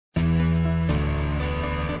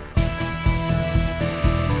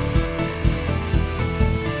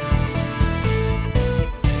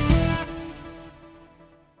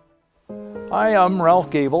Hi, I'm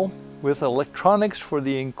Ralph Gable with Electronics for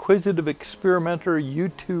the Inquisitive Experimenter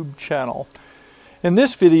YouTube channel. In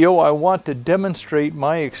this video, I want to demonstrate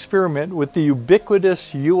my experiment with the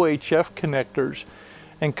ubiquitous UHF connectors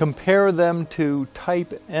and compare them to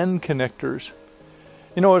type N connectors.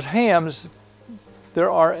 You know, as hams,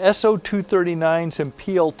 there are SO239s and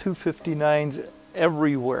PL259s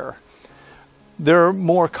everywhere. They're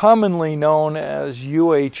more commonly known as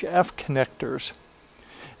UHF connectors.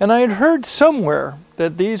 And I had heard somewhere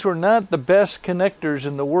that these were not the best connectors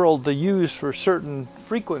in the world to use for certain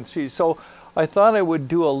frequencies, so I thought I would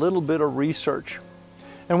do a little bit of research.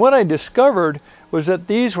 And what I discovered was that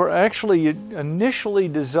these were actually initially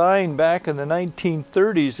designed back in the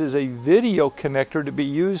 1930s as a video connector to be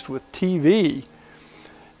used with TV.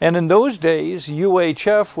 And in those days,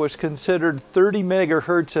 UHF was considered 30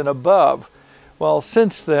 megahertz and above. Well,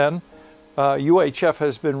 since then, UHF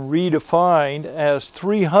has been redefined as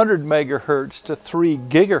 300 megahertz to 3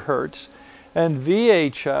 gigahertz, and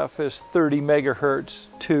VHF is 30 megahertz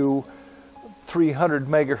to 300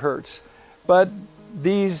 megahertz. But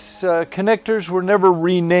these connectors were never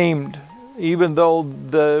renamed, even though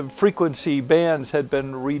the frequency bands had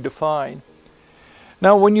been redefined.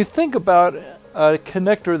 Now, when you think about a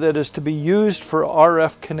connector that is to be used for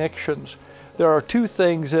RF connections, there are two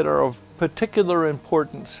things that are of particular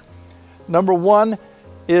importance. Number one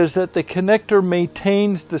is that the connector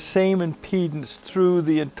maintains the same impedance through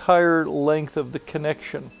the entire length of the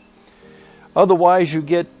connection. Otherwise, you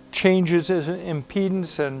get changes in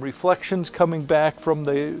impedance and reflections coming back from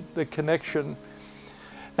the connection.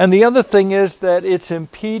 And the other thing is that its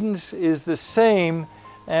impedance is the same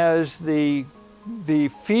as the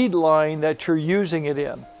feed line that you're using it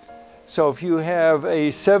in. So if you have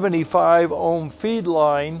a 75 ohm feed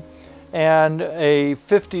line and a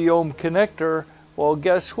 50 ohm connector, well,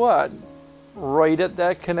 guess what? Right at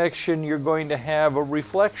that connection, you're going to have a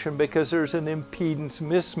reflection because there's an impedance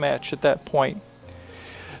mismatch at that point.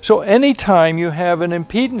 So anytime you have an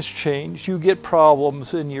impedance change, you get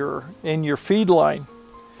problems in your feed line.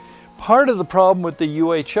 Part of the problem with the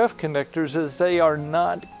UHF connectors is they are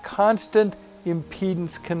not constant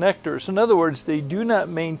impedance connectors. In other words, they do not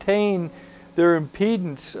maintain their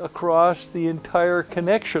impedance across the entire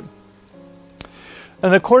connection.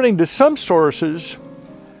 And according to some sources,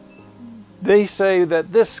 they say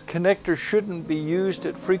that this connector shouldn't be used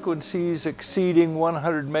at frequencies exceeding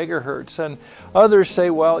 100 megahertz. And others say,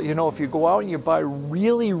 well, you know, if you go out and you buy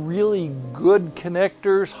really, really good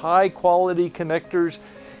connectors, high quality connectors,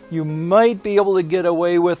 you might be able to get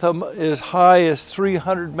away with them as high as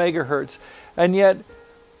 300 megahertz. And yet,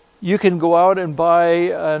 you can go out and buy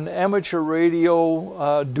an amateur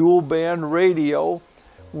radio, dual band radio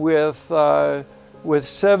with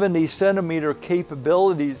 70 centimeter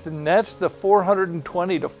capabilities, and that's the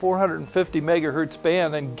 420 to 450 megahertz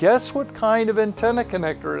band. And guess what kind of antenna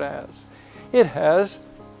connector it has? It has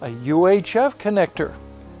a UHF connector.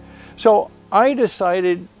 So I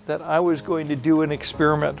decided that I was going to do an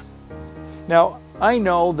experiment. Now, I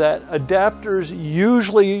know that adapters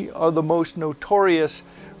usually are the most notorious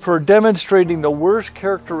for demonstrating the worst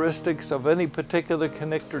characteristics of any particular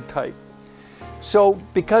connector type. So,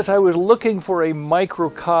 because I was looking for a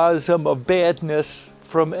microcosm of badness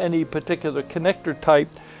from any particular connector type,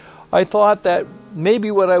 I thought that maybe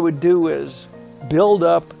what I would do is build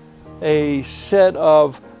up a set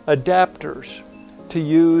of adapters to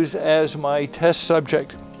use as my test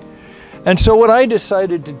subject. And so what I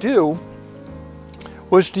decided to do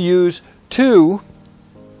was to use two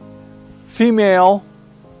female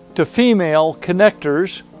to female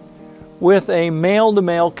connectors with a male to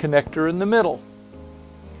male connector in the middle.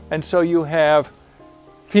 And so you have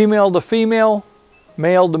female to female,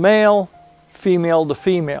 male to male, female to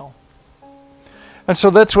female. And so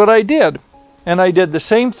that's what I did. And I did the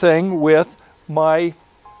same thing with my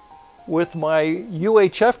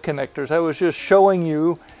UHF connectors. I was just showing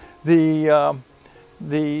you the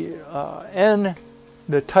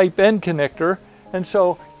type N connector. And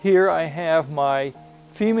so here I have my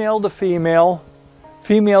female to female,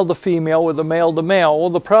 female to female with a male to male. Well,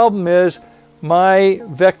 the problem is my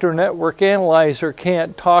vector network analyzer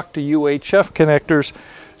can't talk to UHF connectors,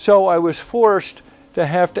 so I was forced to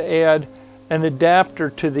have to add an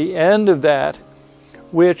adapter to the end of that,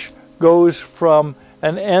 which goes from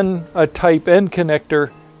a type N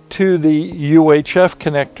connector to the UHF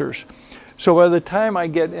connectors. So by the time I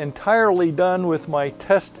get entirely done with my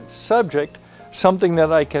test subject, something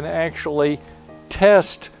that I can actually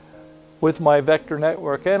test with my vector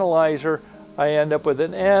network analyzer, I end up with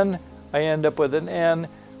an N, I end up with an N,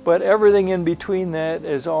 but everything in between that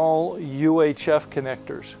is all UHF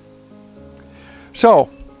connectors. So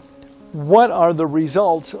what are the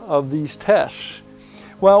results of these tests?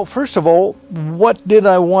 Well, first of all, what did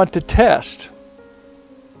I want to test?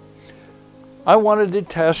 I wanted to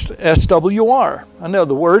test SWR. In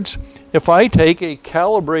other words, if I take a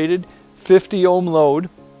calibrated 50 ohm load,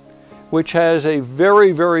 which has a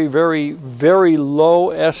very, very, very, very low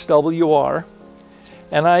SWR,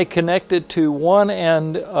 and I connect it to one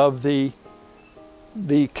end of the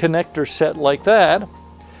connector set like that,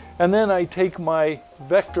 and then I take my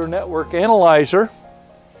vector network analyzer,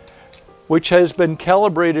 which has been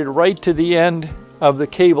calibrated right to the end of the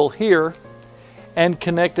cable here, and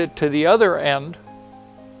connect it to the other end,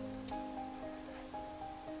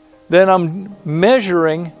 then I'm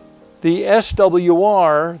measuring the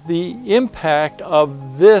SWR, the impact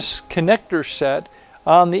of this connector set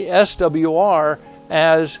on the SWR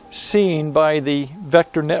as seen by the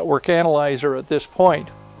vector network analyzer at this point.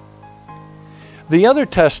 The other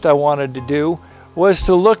test I wanted to do was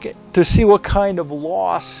to look to see what kind of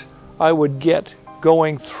loss I would get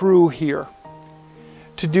going through here.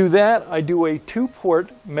 To do that, I do a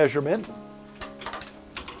 2-port measurement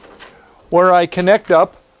where I connect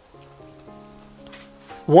up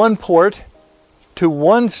one port to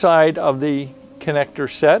one side of the connector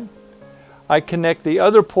set. I connect the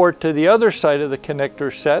other port to the other side of the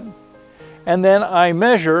connector set, and then I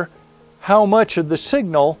measure how much of the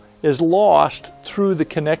signal is lost through the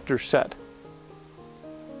connector set.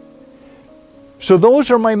 So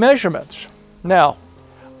those are my measurements. Now,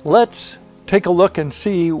 let's take a look and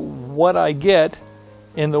see what I get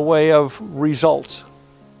in the way of results.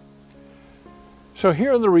 So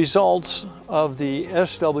here are the results of the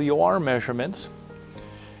SWR measurements.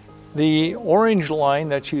 The orange line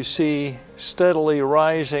that you see steadily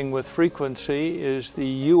rising with frequency is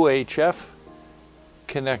the UHF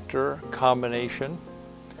connector combination.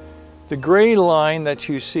 The gray line that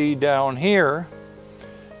you see down here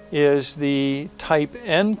is the type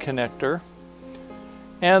N connector,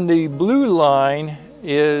 and the blue line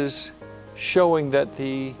is showing that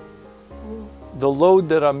the load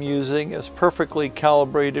that I'm using is perfectly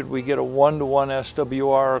calibrated. We get a 1-to-1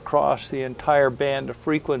 SWR across the entire band of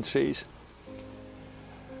frequencies.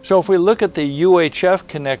 So if we look at the UHF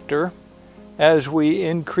connector, as we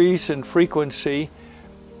increase in frequency,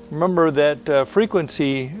 remember that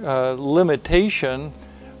frequency limitation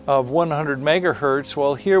of 100 megahertz.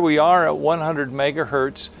 Well, here we are at 100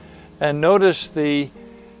 megahertz, and notice the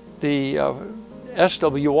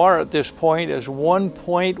SWR at this point is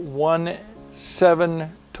 1.17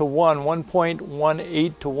 to 1,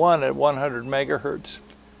 1.18 to 1 at 100 megahertz.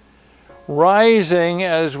 Rising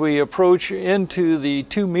as we approach into the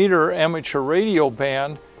 2-meter amateur radio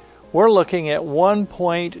band, we're looking at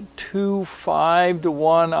 1.25 to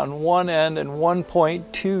 1 on one end and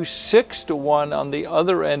 1.26 to 1 on the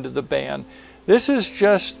other end of the band. This is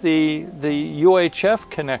just the UHF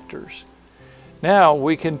connectors. Now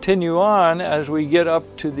we continue on as we get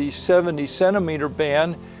up to the 70 centimeter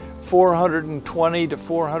band, 420 to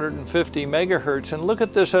 450 megahertz, and look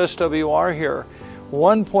at this SWR here,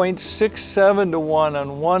 1.67 to 1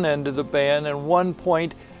 on one end of the band and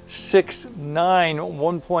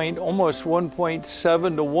 1.69, almost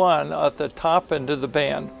 1.7 to 1 at the top end of the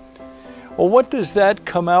band. Well, what does that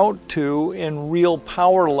come out to in real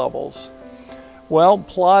power levels? Well,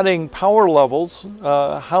 plotting power levels,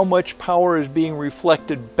 how much power is being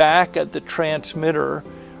reflected back at the transmitter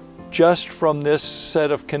just from this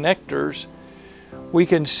set of connectors, we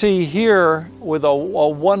can see here with a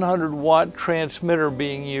 100 watt transmitter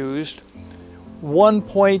being used,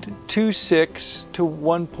 1.26 to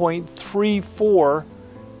 1.34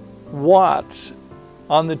 watts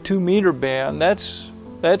on the 2-meter band. That's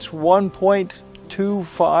 1.25,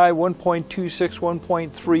 1.26,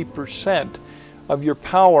 1.3% of your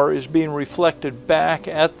power is being reflected back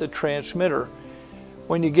at the transmitter.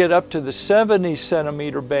 When you get up to the 70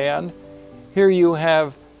 centimeter band, here you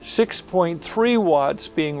have 6.3 watts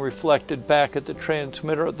being reflected back at the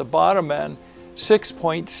transmitter at the bottom end,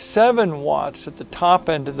 6.7 watts at the top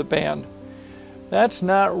end of the band. That's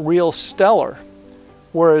not real stellar.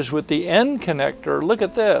 Whereas with the N connector, look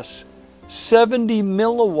at this, 70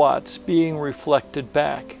 milliwatts being reflected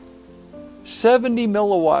back. 70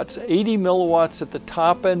 milliwatts, 80 milliwatts at the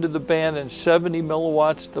top end of the band and 70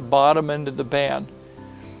 milliwatts at the bottom end of the band.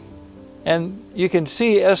 And you can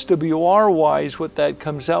see SWR-wise what that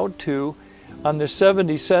comes out to on the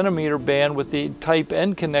 70 centimeter band with the type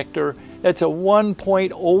N connector. It's a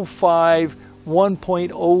 1.05,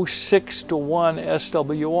 1.06 to 1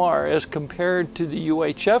 SWR as compared to the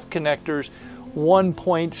UHF connectors,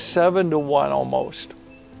 1.7 to 1 almost.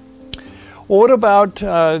 Well, what about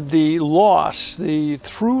the loss, the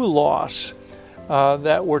through loss?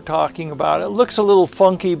 that we're talking about. It looks a little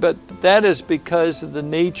funky, but that is because of the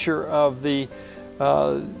nature of the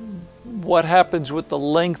what happens with the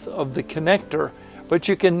length of the connector. But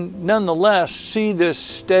you can nonetheless see this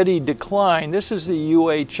steady decline. This is the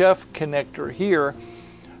UHF connector here,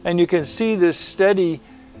 and you can see this steady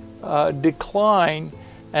decline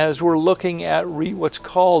as we're looking at what's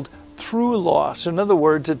called through loss. In other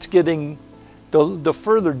words, it's getting, the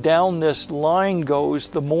further down this line goes,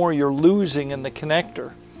 the more you're losing in the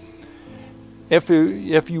connector. If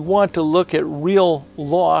you want to look at real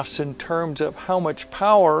loss in terms of how much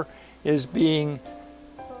power is being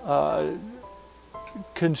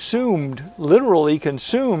consumed, literally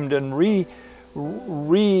consumed and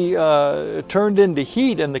turned into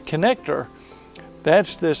heat in the connector,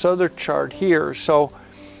 that's this other chart here. So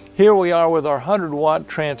here we are with our 100-watt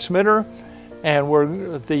transmitter,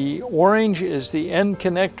 and the orange is the end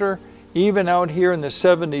connector. Even out here in the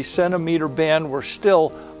 70 centimeter band, we're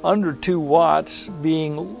still under 2 watts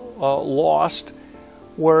being lost,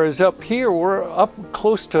 whereas up here we're up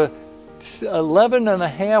close to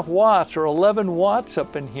 11.5 watts or 11 watts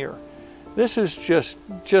up in here. This is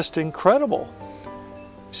just incredible.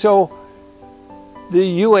 So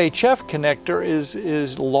the UHF connector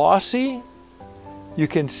is lossy. You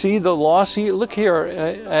can see the lossy. Look here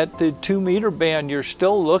at the 2 meter band, you're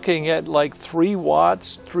still looking at like 3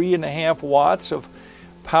 watts, 3.5 watts of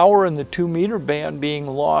power in the 2 meter band being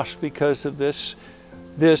lost because of this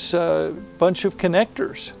bunch of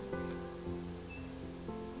connectors.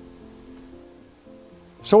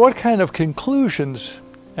 So what kind of conclusions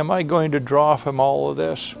am I going to draw from all of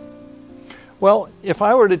this? Well, if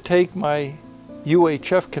I were to take my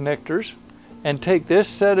UHF connectors and take this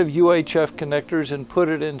set of UHF connectors and put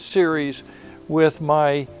it in series with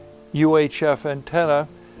my UHF antenna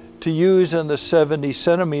to use in the 70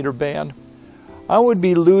 centimeter band, I would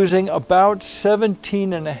be losing about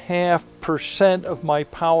 17.5% of my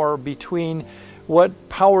power between what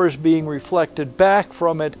power is being reflected back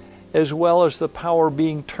from it as well as the power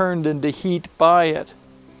being turned into heat by it.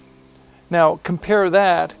 Now compare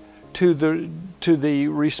that to the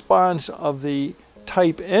response of the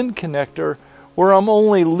type N connector, where I'm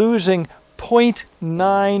only losing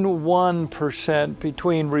 0.91%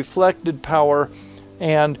 between reflected power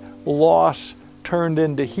and loss turned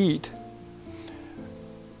into heat.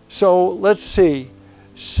 So let's see,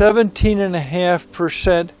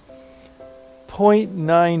 17.5%,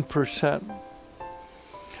 0.9%.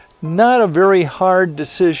 Not a very hard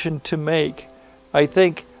decision to make. I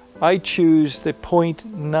think I choose the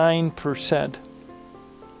 0.9%.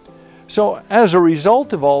 So as a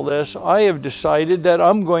result of all this, I have decided that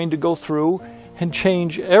I'm going to go through and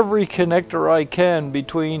change every connector I can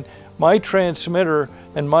between my transmitter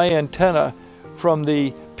and my antenna from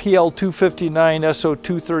the PL259,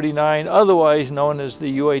 SO239, otherwise known as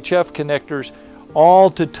the UHF connectors,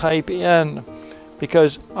 all to type N,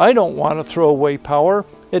 because I don't want to throw away power.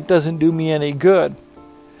 It doesn't do me any good.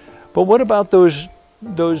 But what about those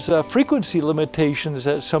frequency limitations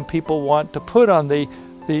that some people want to put on the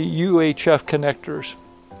UHF connectors?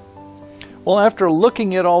 Well, after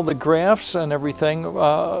looking at all the graphs and everything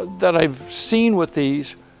that I've seen with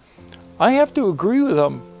these, I have to agree with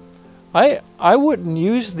them. I wouldn't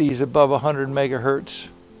use these above 100 megahertz.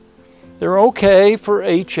 They're okay for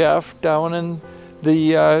HF down in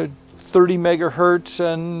the 30 megahertz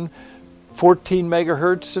and 14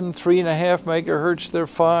 megahertz and 3.5 megahertz, they're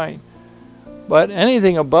fine. But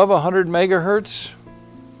anything above 100 megahertz,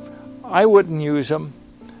 I wouldn't use them.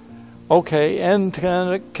 Okay, and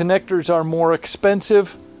connectors are more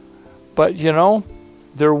expensive, but you know,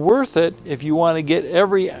 they're worth it if you want to get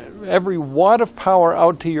every watt of power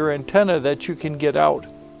out to your antenna that you can get out.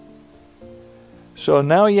 So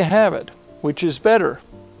now you have it. Which is better,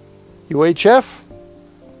 UHF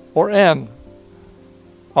or N?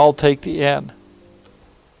 I'll take the N.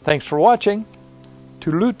 Thanks for watching.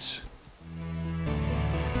 Toodaloots.